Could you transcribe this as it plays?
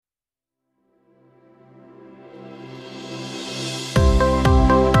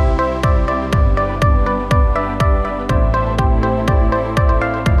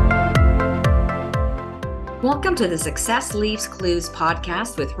Welcome to the Success Leaves Clues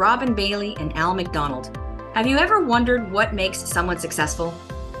podcast with Robin Bailey and Al McDonald. Have you ever wondered what makes someone successful?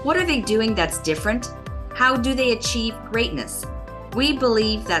 What are they doing that's different? How do they achieve greatness? We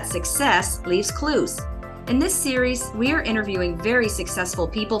believe that success leaves clues. In this series, we are interviewing very successful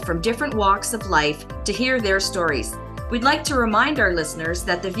people from different walks of life to hear their stories. We'd like to remind our listeners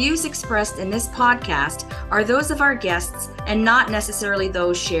that the views expressed in this podcast are those of our guests and not necessarily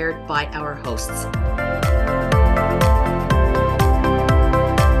those shared by our hosts.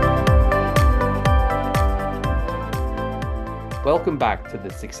 Welcome back to the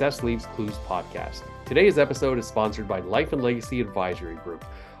Success Leaves Clues podcast. Today's episode is sponsored by Life and Legacy Advisory Group.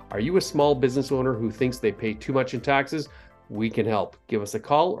 Are you a small business owner who thinks they pay too much in taxes? We can help. Give us a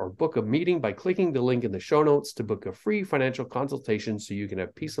call or book a meeting by clicking the link in the show notes to book a free financial consultation so you can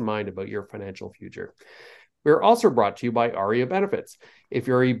have peace of mind about your financial future. We're also brought to you by ARIA Benefits. If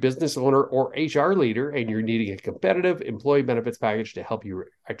you're a business owner or HR leader and you're needing a competitive employee benefits package to help you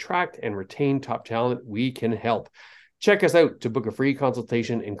attract and retain top talent, we can help. Check us out to book a free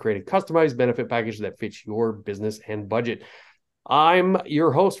consultation and create a customized benefit package that fits your business and budget. I'm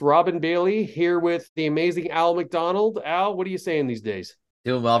your host, Robin Bailey, here with the amazing Al McDonald. Al, what are you saying these days?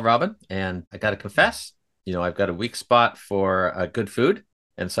 Doing well, Robin. And I got to confess, I've got a weak spot for good food.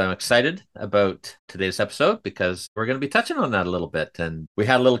 And so I'm excited about today's episode because we're going to be touching on that a little bit. And we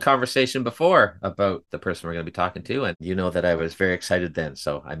had a little conversation before about the person we're going to be talking to. And you know that I was very excited then.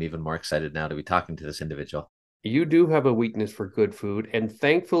 So I'm even more excited now to be talking to this individual. You do have a weakness for good food. And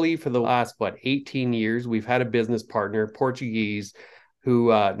thankfully, for the last, 18 years, we've had a business partner, Portuguese, who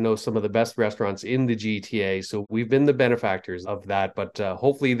knows some of the best restaurants in the GTA. So we've been the benefactors of that. But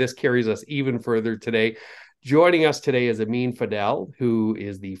hopefully this carries us even further today. Joining us today is Ameen Fadel, who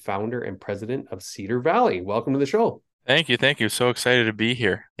is the founder and president of Cedar Valley. Welcome to the show. Thank you. Thank you. So excited to be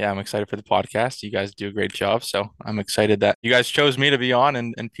here. Yeah, I'm excited for the podcast. You guys do a great job. So I'm excited that you guys chose me to be on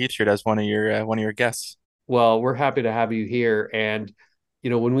and featured as one of your guests. Well, we're happy to have you here. And,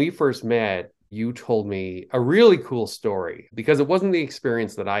 when we first met, you told me a really cool story because it wasn't the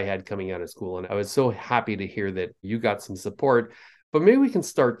experience that I had coming out of school. And I was so happy to hear that you got some support. But maybe we can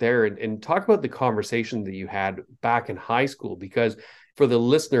start there and talk about the conversation that you had back in high school, because for the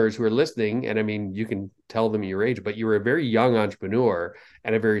listeners who are listening, and I mean, you can tell them your age, but you were a very young entrepreneur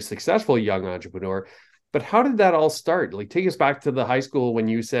and a very successful young entrepreneur. But how did that all start? Like, take us back to the high school when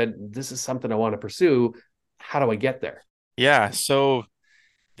you said, this is something I want to pursue. How do I get there? Yeah, so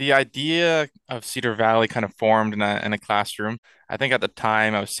the idea of Cedar Valley kind of formed in a classroom. I think at the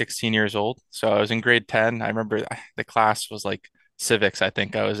time I was 16 years old. So I was in grade 10. I remember the class was like civics, I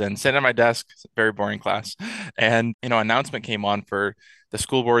think I was in, sitting at my desk, very boring class. And, announcement came on for the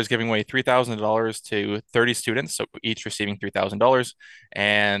school board is giving away $3,000 to 30 students, so each receiving $3,000.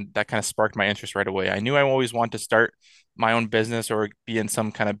 And that kind of sparked my interest right away. I knew I always wanted to start my own business or be in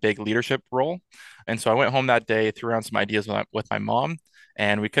some kind of big leadership role. And so I went home that day, threw around some ideas with my mom,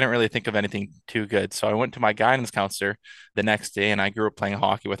 and we couldn't really think of anything too good. So I went to my guidance counselor the next day, and I grew up playing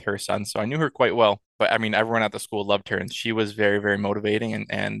hockey with her son. So I knew her quite well. But I mean, everyone at the school loved her, and she was very, very motivating.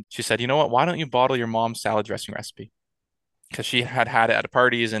 And she said, you know what, why don't you bottle your mom's salad dressing recipe? Because she had it at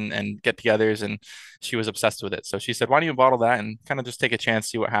parties and get-togethers, and she was obsessed with it. So she said, why don't you bottle that and kind of just take a chance,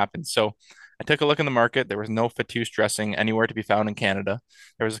 see what happens. So I took a look in the market. There was no Fatouche dressing anywhere to be found in Canada.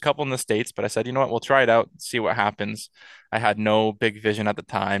 There was a couple in the States, but I said, you know what, we'll try it out, see what happens. I had no big vision at the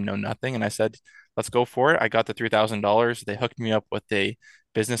time, no nothing. And I said, let's go for it. I got the $3,000. They hooked me up with a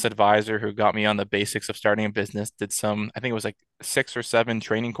business advisor who got me on the basics of starting a business, did some, I think it was like 6 or 7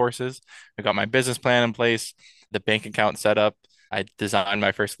 training courses. I got my business plan in place, the bank account set up. I designed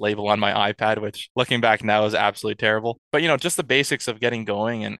my first label on my iPad, which looking back now is absolutely terrible. But, just the basics of getting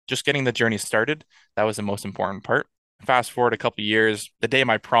going and just getting the journey started, that was the most important part. Fast forward a couple of years, the day of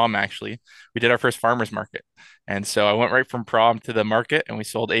my prom, actually, we did our first farmer's market. And so I went right from prom to the market and we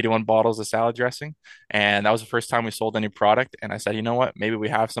sold 81 bottles of salad dressing. And that was the first time we sold any product. And I said, you know what, maybe we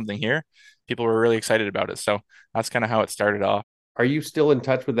have something here. People were really excited about it. So that's kind of how it started off. Are you still in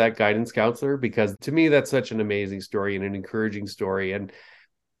touch with that guidance counselor? Because to me, that's such an amazing story and an encouraging story. And,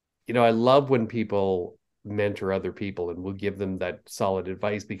 I love when people mentor other people and we'll give them that solid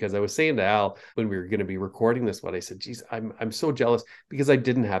advice, because I was saying to Al when we were going to be recording this one, I said, geez, I'm so jealous because I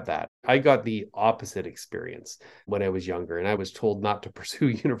didn't have that. I got the opposite experience when I was younger, and I was told not to pursue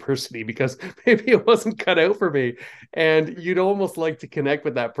university because maybe it wasn't cut out for me. And you'd almost like to connect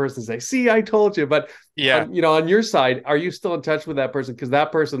with that person and say, see, I told you. But yeah, on your side, are you still in touch with that person? Because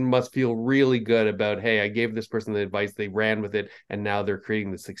that person must feel really good about, hey, I gave this person the advice, they ran with it, and now they're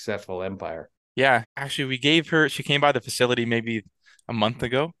creating the successful empire. Yeah, actually, she came by the facility maybe a month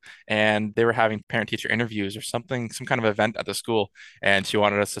ago, and they were having parent teacher interviews or something, some kind of event at the school, and she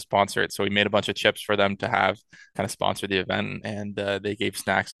wanted us to sponsor it. So we made a bunch of chips for them to have kind of sponsor the event, and they gave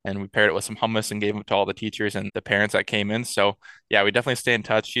snacks, and we paired it with some hummus and gave them to all the teachers and the parents that came in. So yeah, we definitely stay in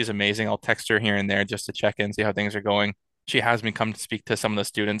touch. She's amazing. I'll text her here and there just to check in, see how things are going. She has me come to speak to some of the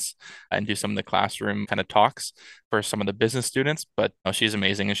students and do some of the classroom kind of talks for some of the business students. But no, she's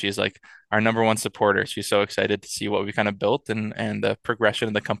amazing, and she's like our number one supporter. She's so excited to see what we kind of built and the progression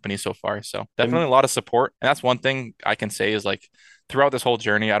of the company so far. So definitely a lot of support. And that's one thing I can say is like throughout this whole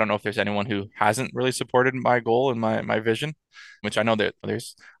journey, I don't know if there's anyone who hasn't really supported my goal and my vision, which I know that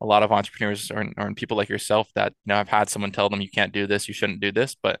there's a lot of entrepreneurs or people like yourself that, have had someone tell them you can't do this, you shouldn't do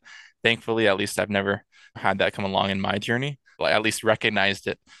this. But thankfully, at least I've never had that come along in my journey. Like, at least recognized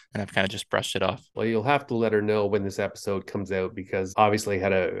it, and I've kind of just brushed it off. Well, you'll have to let her know when this episode comes out, because obviously it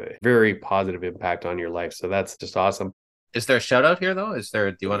had a very positive impact on your life. So that's just awesome. Is there a shout out here though?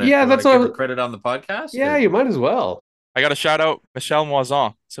 Do you want to that's give her credit on the podcast? Yeah, or? you might as well. I got to shout out Michelle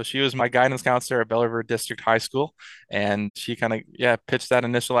Moisan. So she was my guidance counselor at Belle River District High School, and she kind of pitched that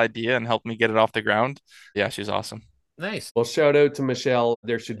initial idea and helped me get it off the ground. Yeah, she's awesome. Nice. Well, shout out to Michelle.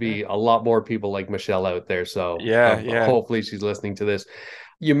 There should be a lot more people like Michelle out there. So yeah. Hopefully she's listening to this.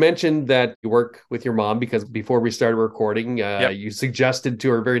 You mentioned that you work with your mom, because before we started recording, you suggested to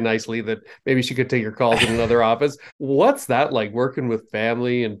her very nicely that maybe she could take your calls in another office. What's that like, working with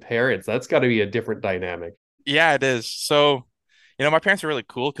family and parents? That's got to be a different dynamic. Yeah, it is. So, my parents are really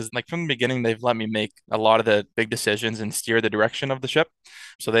cool because, like, from the beginning, they've let me make a lot of the big decisions and steer the direction of the ship.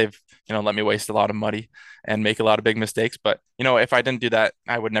 So they've, let me waste a lot of money and make a lot of big mistakes. But, if I didn't do that,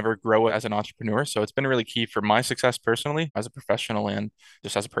 I would never grow as an entrepreneur. So it's been really key for my success personally, as a professional and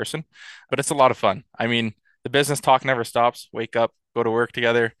just as a person. But it's a lot of fun. I mean, the business talk never stops. Wake up, go to work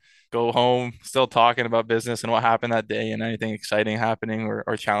together, go home, still talking about business and what happened that day and anything exciting happening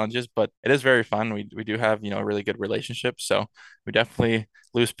or challenges. But it is very fun. We do have, a really good relationship. So we definitely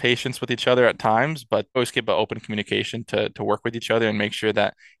lose patience with each other at times, but always keep an open communication to work with each other and make sure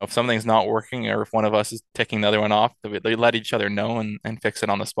that if something's not working or if one of us is ticking the other one off, that we let each other know and fix it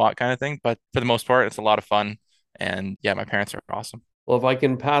on the spot kind of thing. But for the most part, it's a lot of fun. And yeah, my parents are awesome. Well, if I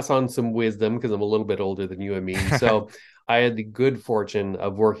can pass on some wisdom, because I'm a little bit older than you, Ameen. So I had the good fortune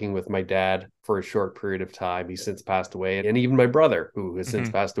of working with my dad for a short period of time. He's since passed away, and even my brother, who has since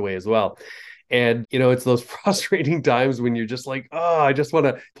passed away as well. And, it's those frustrating times when you're just like, oh, I just want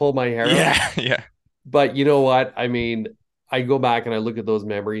to pull my hair out. Yeah. But you know what? I mean, I go back and I look at those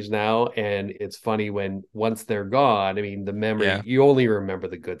memories now, and it's funny when once they're gone, I mean, the memory, you only remember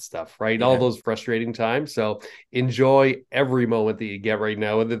the good stuff, right? Yeah. All those frustrating times. So enjoy every moment that you get right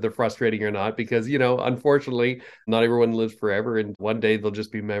now, whether they're frustrating or not, because, unfortunately, not everyone lives forever. And one day they'll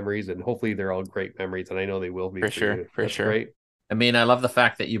just be memories, and hopefully they're all great memories. And I know they will be. For sure. You. For That's sure. Great. I mean, I love the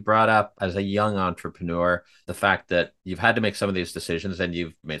fact that you brought up as a young entrepreneur, the fact that you've had to make some of these decisions and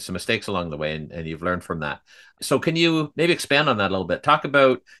you've made some mistakes along the way and you've learned from that. So can you maybe expand on that a little bit? Talk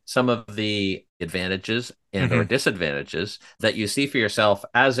about some of the advantages and or disadvantages that you see for yourself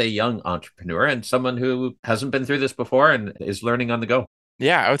as a young entrepreneur and someone who hasn't been through this before and is learning on the go.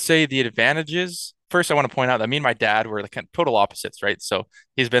 Yeah, I would say the advantages. First, I want to point out that me and my dad were like total opposites, right? So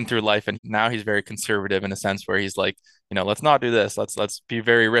he's been through life, and now he's very conservative in a sense where he's like, let's not do this. Let's be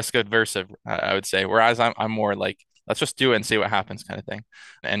very risk adverse, I would say. Whereas I'm more like, let's just do it and see what happens kind of thing.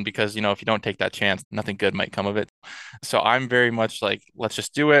 And because, if you don't take that chance, nothing good might come of it. So I'm very much like, let's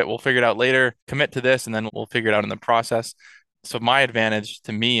just do it. We'll figure it out later, commit to this, and then we'll figure it out in the process. So my advantage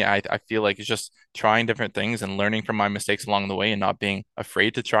to me, I feel like is just trying different things and learning from my mistakes along the way and not being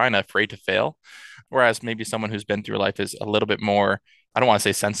afraid to try and afraid to fail. Whereas maybe someone who's been through life is a little bit more, I don't want to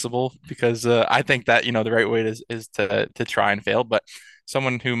say sensible because I think that, the right way is to try and fail. But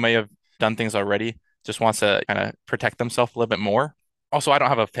someone who may have done things already just wants to kind of protect themselves a little bit more. Also, I don't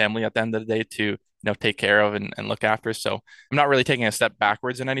have a family at the end of the day to, take care of and look after. So I'm not really taking a step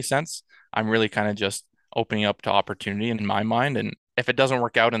backwards in any sense. I'm really kind of just opening up to opportunity in my mind. And if it doesn't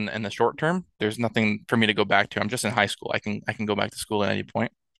work out in the short term, there's nothing for me to go back to. I'm just in high school. I can go back to school at any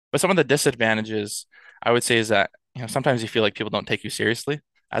point. But some of the disadvantages I would say is that, sometimes you feel like people don't take you seriously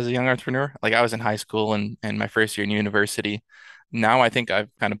as a young entrepreneur. Like I was in high school and my first year in university. Now I think I've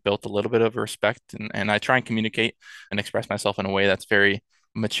kind of built a little bit of respect and I try and communicate and express myself in a way that's very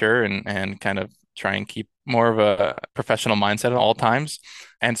mature and kind of try and keep more of a professional mindset at all times.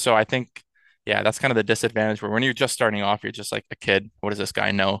 And so I think, yeah, that's kind of the disadvantage where when you're just starting off, you're just like a kid. What does this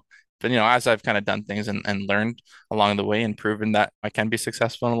guy know? But, as I've kind of done things and learned along the way and proven that I can be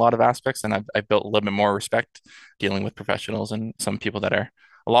successful in a lot of aspects, and I've built a little bit more respect dealing with professionals and some people that are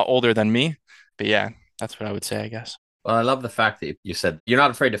a lot older than me. But yeah, that's what I would say, I guess. Well, I love the fact that you said you're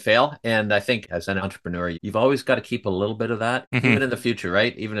not afraid to fail. And I think as an entrepreneur, you've always got to keep a little bit of that, Hmm. even in the future,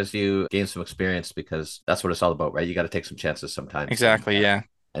 right? Even as you gain some experience, because that's what it's all about, right? You got to take some chances sometimes Exactly. Yeah.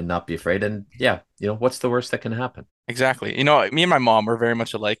 and not be afraid. And yeah, what's the worst that can happen? Exactly. Me and my mom were very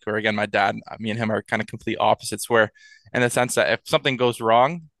much alike, or again, my dad, me and him are kind of complete opposites, where in the sense that if something goes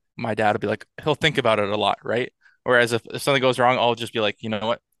wrong, my dad will be like, he'll think about it a lot, right? Whereas if something goes wrong, I'll just be like, you know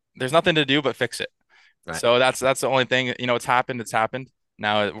what? There's nothing to do but fix it. Right. So that's the only thing, it's happened, it's happened.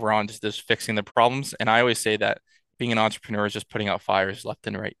 Now we're on just fixing the problems. And I always say that being an entrepreneur is just putting out fires left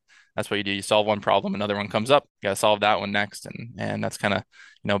and right. That's what you do. You solve one problem, another one comes up. You got to solve that one next. And that's kind of,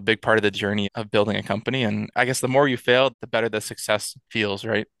 a big part of the journey of building a company. And I guess the more you fail, the better the success feels,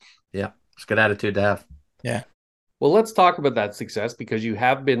 right? Yeah. It's a good attitude to have. Yeah. Well, let's talk about that success because you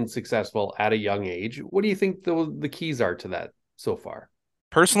have been successful at a young age. What do you think the keys are to that so far?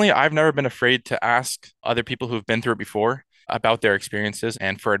 Personally, I've never been afraid to ask other people who've been through it before about their experiences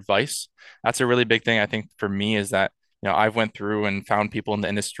and for advice. That's a really big thing I think for me is that, I've went through and found people in the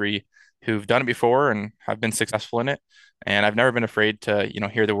industry who've done it before and have been successful in it. And I've never been afraid to,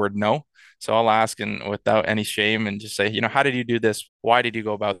 hear the word no. So I'll ask and without any shame and just say, how did you do this? Why did you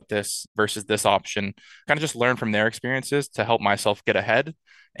go about this versus this option? Kind of just learn from their experiences to help myself get ahead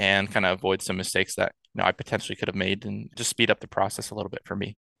and kind of avoid some mistakes that I potentially could have made and just speed up the process a little bit for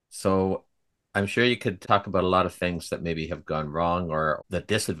me. So I'm sure you could talk about a lot of things that maybe have gone wrong or the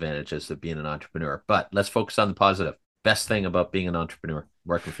disadvantages of being an entrepreneur, but let's focus on the positive. Best thing about being an entrepreneur,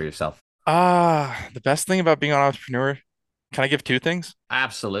 working for yourself. The best thing about being an entrepreneur, can I give two things?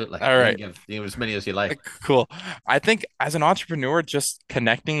 Absolutely. All right. You can give as many as you like. Cool. I think as an entrepreneur, just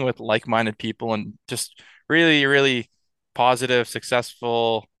connecting with like-minded people and just really, really positive,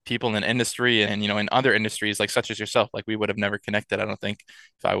 successful people in an industry and, in other industries like such as yourself, like we would have never connected, I don't think,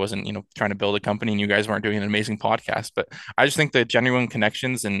 if I wasn't, trying to build a company and you guys weren't doing an amazing podcast. But I just think the genuine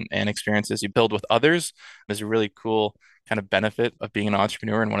connections and experiences you build with others is a really cool kind of benefit of being an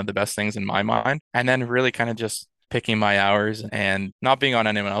entrepreneur and one of the best things in my mind. And then really kind of just picking my hours and not being on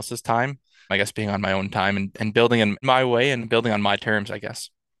anyone else's time. I guess being on my own time and building in my way and building on my terms, I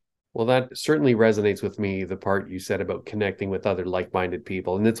guess. Well, that certainly resonates with me, the part you said about connecting with other like-minded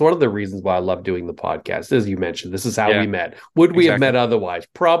people. And it's one of the reasons why I love doing the podcast. As you mentioned, this is how Yeah, we met. Would we have exactly. met otherwise?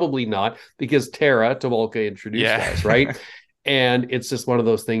 Probably not, because Tara Tomolka introduced Yeah. us, right? And it's just one of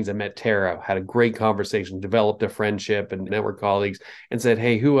those things. I met Tara, had a great conversation, developed a friendship, and now we're colleagues, and said,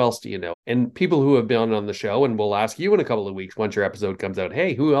 hey, who else do you know? And people who have been on the show, and we'll ask you in a couple of weeks once your episode comes out,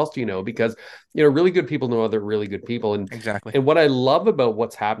 hey, who else do you know? Because, really good people know other really good people. And Exactly. and what I love about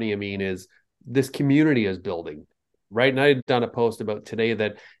what's happening, I mean, is this community is building, right? And I had done a post about today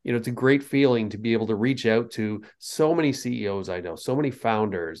that, it's a great feeling to be able to reach out to so many CEOs I know, so many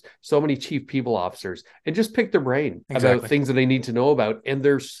founders, so many chief people officers, and just pick their brain about Exactly. things that they need to know about. And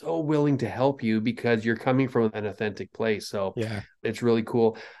they're so willing to help you because you're coming from an authentic place. So Yeah. it's really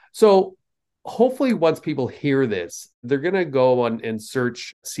cool. So hopefully once people hear this, they're going to go on and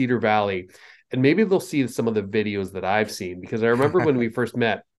search Cedar Valley and maybe they'll see some of the videos that I've seen because I remember when we first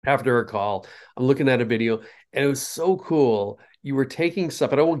met after a call, I'm looking at a video and it was so cool. You were taking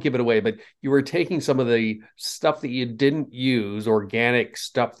stuff, and I won't give it away, but you were taking some of the stuff that you didn't use, organic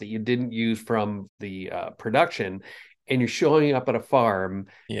stuff that you didn't use from the production, and you're showing up at a farm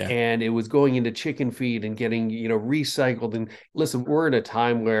Yeah. and it was going into chicken feed and getting, recycled. And listen, we're in a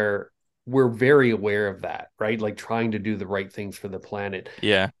time where we're very aware of that, right? Like trying to do the right things for the planet.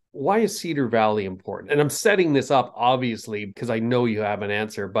 Yeah. Why is Cedar Valley important? And I'm setting this up obviously because I know you have an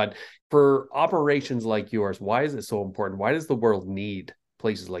answer, but for operations like yours, why is it so important? Why does the world need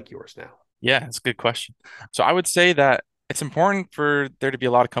places like yours now? Yeah. It's a good question. So I would say that it's important for there to be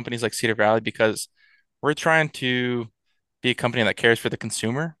a lot of companies like Cedar Valley because we're trying to be a company that cares for the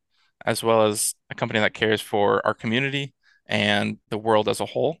consumer as well as a company that cares for our community and the world as a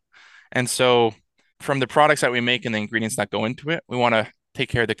whole. And so from the products that we make and the ingredients that go into it, we want to take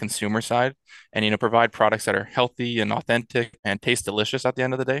care of the consumer side and provide products that are healthy and authentic and taste delicious at the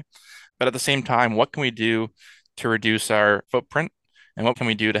end of the day. But at the same time, what can we do to reduce our footprint? And what can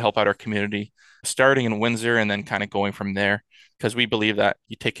we do to help out our community, starting in Windsor and then kind of going from there? Because we believe that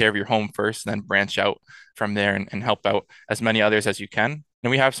you take care of your home first and then branch out from there and help out as many others as you can. And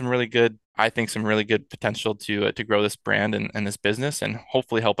we have some really good, I think, some really good potential to grow this brand and this business and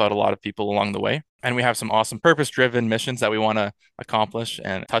hopefully help out a lot of people along the way. And we have some awesome purpose-driven missions that we want to accomplish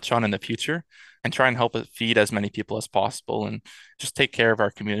and touch on in the future and try and help it feed as many people as possible and just take care of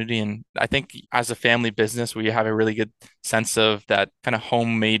our community. And I think as a family business, we have a really good sense of that kind of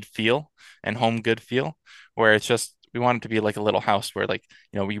homemade feel and home good feel, where it's just We want it to be like a little house where like,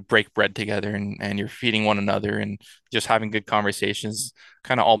 we break bread together and you're feeding one another and just having good conversations,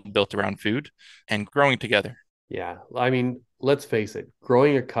 kind of all built around food and growing together. Yeah. I mean, let's face it,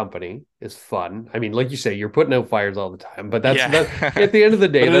 growing a company is fun. I mean, like you say, you're putting out fires all the time, but that Yeah. at the end of the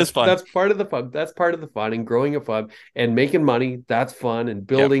day, But it is fun. that's part of the fun. That's part of the fun, and growing a fun and making money, that's fun, and Yep,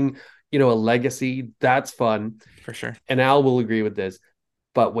 building, a legacy, that's fun. for sure. And Al will agree with this.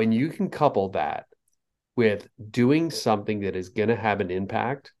 But when you can couple that with doing something that is going to have an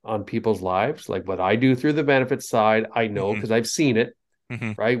impact on people's lives, like what I do through the benefits side, I know Hmm. because I've seen it,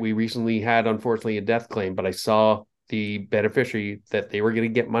 Hmm. right? We recently had, unfortunately, a death claim, but I saw the beneficiary that they were going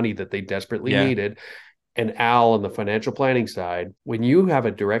to get money that they desperately Yeah. needed. And Al on the financial planning side, when you have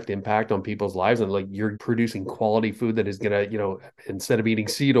a direct impact on people's lives and like you're producing quality food that is going to, instead of eating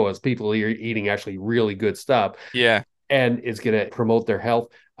seed oils, people are eating actually really good stuff Yeah. and it's going to promote their health.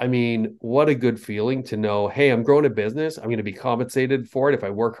 I mean, what a good feeling to know, hey, I'm growing a business. I'm going to be compensated for it if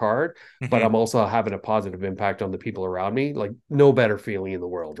I work hard, but Hmm. I'm also having a positive impact on the people around me. Like, no better feeling in the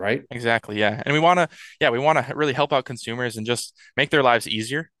world, right? Exactly. Yeah. And we want to really help out consumers and just make their lives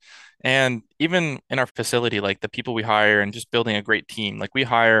easier. And even in our facility, like the people we hire and just building a great team, like we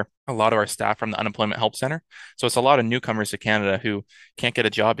hire a lot of our staff from the Unemployment Help Center. So it's a lot of newcomers to Canada who can't get a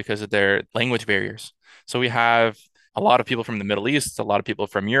job because of their language barriers. So we have a lot of people from the Middle East, a lot of people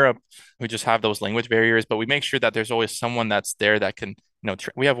from Europe who just have those language barriers, but we make sure that there's always someone that's there that can,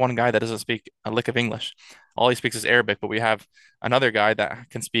 we have one guy that doesn't speak a lick of English. All he speaks is Arabic, but we have another guy that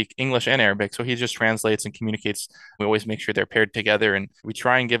can speak English and Arabic. So he just translates and communicates. We always make sure they're paired together and we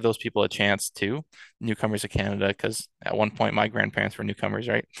try and give those people a chance too, newcomers to Canada, because at one point my grandparents were newcomers,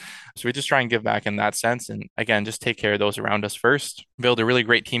 right? So we just try and give back in that sense. And again, just take care of those around us first, build a really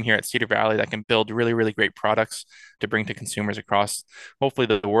great team here at Cedar Valley that can build really, really great products to bring to consumers across hopefully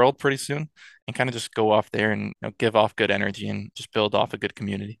the world pretty soon and kind of just go off there and give off good energy and just build off a good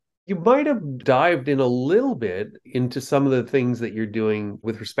community. You might have dived in a little bit into some of the things that you're doing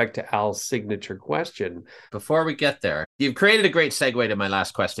with respect to Al's signature question. Before we get there, you've created a great segue to my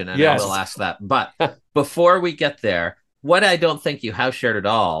last question, and I will Yes. ask that. But before we get there, what I don't think you have shared at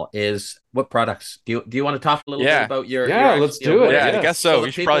all is what products. Do you want to talk a little bit Yeah. about your Yeah, your let's do it. what Yeah, it I is? guess Yes. So so. the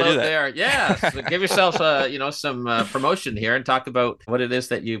We should people probably do out that. there, yes, give yourself some promotion here and talk about what it is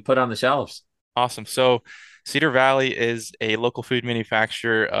that you put on the shelves. Awesome. So Cedar Valley is a local food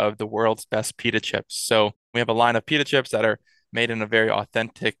manufacturer of the world's best pita chips. So we have a line of pita chips that are made in a very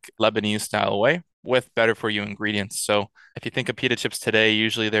authentic Lebanese style way with better for you ingredients. So if you think of pita chips today,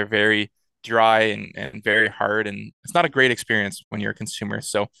 usually they're very dry and very hard, and it's not a great experience when you're a consumer.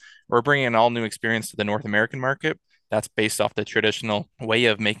 So we're bringing an all new experience to the North American market that's based off the traditional way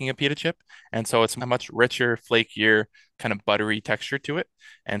of making a pita chip. And so it's a much richer, flakier, kind of buttery texture to it.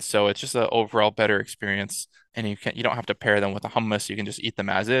 And so it's just an overall better experience. And you don't have to pair them with a hummus. You can just eat them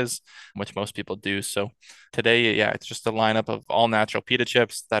as is, which most people do. So today, yeah, it's just a lineup of all natural pita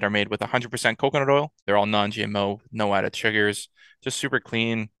chips that are made with 100% coconut oil. They're all non-GMO, no added sugars, just super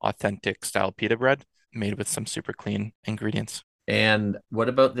clean, authentic style pita bread made with some super clean ingredients. And what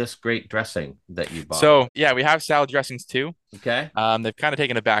about this great dressing that you bought? So yeah, we have salad dressings too. Okay. They've kind of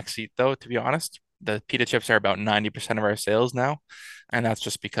taken a back seat though, to be honest. The pita chips are about 90% of our sales now. And that's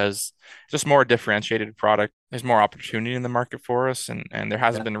just because it's just more differentiated product. There's more opportunity in the market for us. And there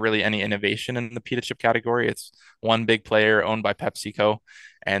hasn't Yeah. been really any innovation in the pita chip category. It's one big player owned by PepsiCo.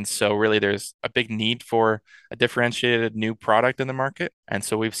 And so really there's a big need for a differentiated new product in the market. And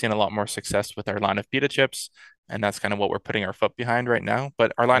so we've seen a lot more success with our line of pita chips. And that's kind of what we're putting our foot behind right now.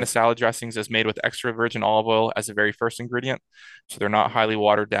 But our line of salad dressings is made with extra virgin olive oil as the very first ingredient. So they're not highly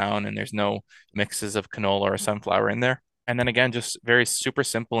watered down and there's no mixes of canola or sunflower in there. And then again, just very super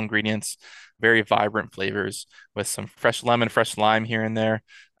simple ingredients, very vibrant flavors with some fresh lemon, fresh lime here and there.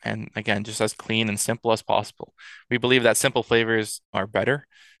 And again, just as clean and simple as possible. We believe that simple flavors are better.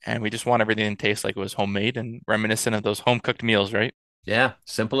 And we just want everything to taste like it was homemade and reminiscent of those home cooked meals, right? Yeah.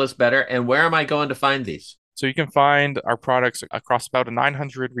 Simple is better. And where am I going to find these? So you can find our products across about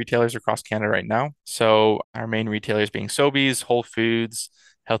 900 retailers across Canada right now. So our main retailers being Sobeys, Whole Foods,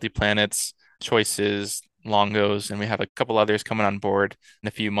 Healthy Planets, Choices, Longos, and we have a couple others coming on board in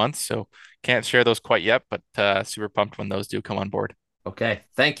a few months. So can't share those quite yet, but super pumped when those do come on board. Okay,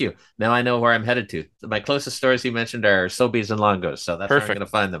 thank you. Now I know where I'm headed to. My closest stores you mentioned are Sobeys and Longos, so that's where I'm going Perfect. to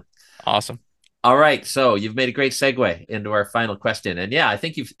find them. Awesome. All right, so you've made a great segue into our final question. And yeah, I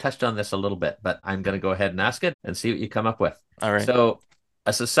think you've touched on this a little bit, but I'm going to go ahead and ask it and see what you come up with. All right. So,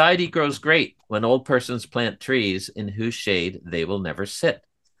 a society grows great when old persons plant trees in whose shade they will never sit.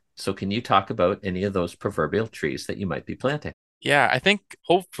 So, can you talk about any of those proverbial trees that you might be planting? Yeah, I think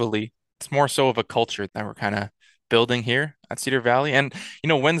hopefully it's more so of a culture that we're kind of building here at Cedar Valley. And,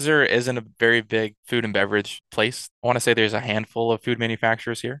 Windsor isn't a very big food and beverage place. I want to say there's a handful of food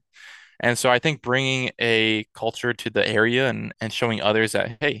manufacturers here. And so I think bringing a culture to the area and showing others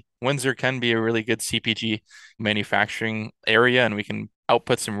that, hey, Windsor can be a really good CPG manufacturing area and we can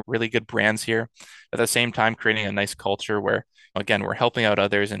output some really good brands here. At the same time, creating a nice culture where, again, we're helping out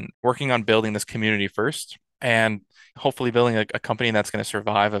others and working on building this community first. And hopefully building a company that's going to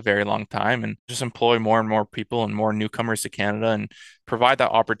survive a very long time and just employ more and more people and more newcomers to Canada and provide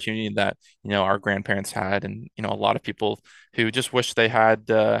that opportunity that, our grandparents had. And, a lot of people who just wish they had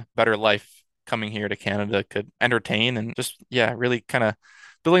a better life coming here to Canada could entertain and just, really kind of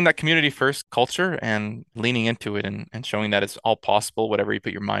building that community first culture and leaning into it and showing that it's all possible, whatever you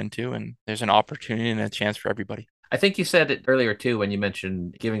put your mind to. And there's an opportunity and a chance for everybody. I think you said it earlier too when you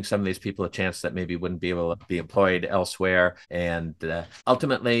mentioned giving some of these people a chance that maybe wouldn't be able to be employed elsewhere. And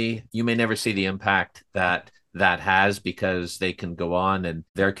ultimately, you may never see the impact that has because they can go on and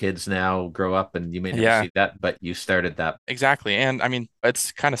their kids now grow up and you may never see that, but you started that. Exactly. And I mean,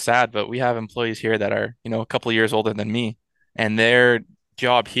 it's kind of sad, but we have employees here that are, a couple of years older than me, and their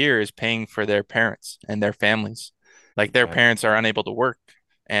job here is paying for their parents and their families. Like their parents are unable to work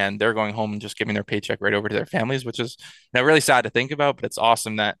and they're going home and just giving their paycheck right over to their families, which is really sad to think about, but it's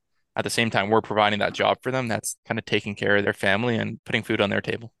awesome that at the same time we're providing that job for them that's kind of taking care of their family and putting food on their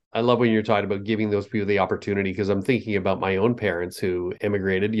table. I love when you're talking about giving those people the opportunity, because I'm thinking about my own parents who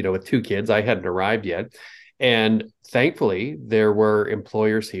immigrated, with 2 kids. I hadn't arrived yet. And thankfully, there were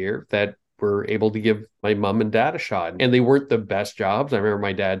employers here that were able to give my mom and dad a shot. And they weren't the best jobs. I remember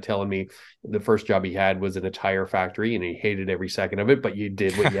my dad telling me the first job he had was in a tire factory and he hated every second of it, but you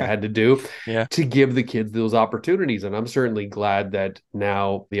did what you had to do to give the kids those opportunities. And I'm certainly glad that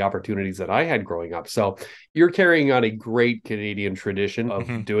now the opportunities that I had growing up. So you're carrying on a great Canadian tradition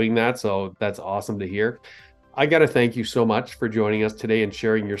of doing that. So that's awesome to hear. I got to thank you so much for joining us today and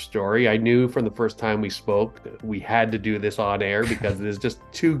sharing your story. I knew from the first time we spoke, we had to do this on air because it is just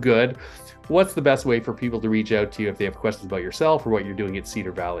too good. What's the best way for people to reach out to you if they have questions about yourself or what you're doing at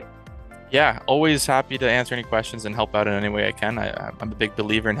Cedar Valley? Yeah, always happy to answer any questions and help out in any way I can. I'm a big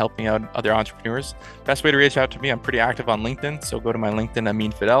believer in helping out other entrepreneurs. Best way to reach out to me, I'm pretty active on LinkedIn. So go to my LinkedIn,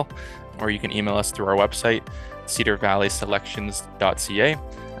 Ameen Fadel, or you can email us through our website, cedarvalleyselections.ca.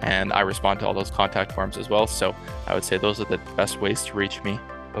 And I respond to all those contact forms as well. So I would say those are the best ways to reach me.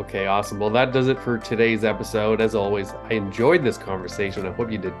 Okay, awesome. Well, that does it for today's episode. As always, I enjoyed this conversation. I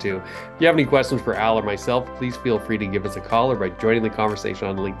hope you did too. If you have any questions for Al or myself, please feel free to give us a call or by joining the conversation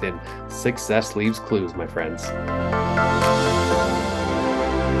on LinkedIn. Success leaves clues, my friends.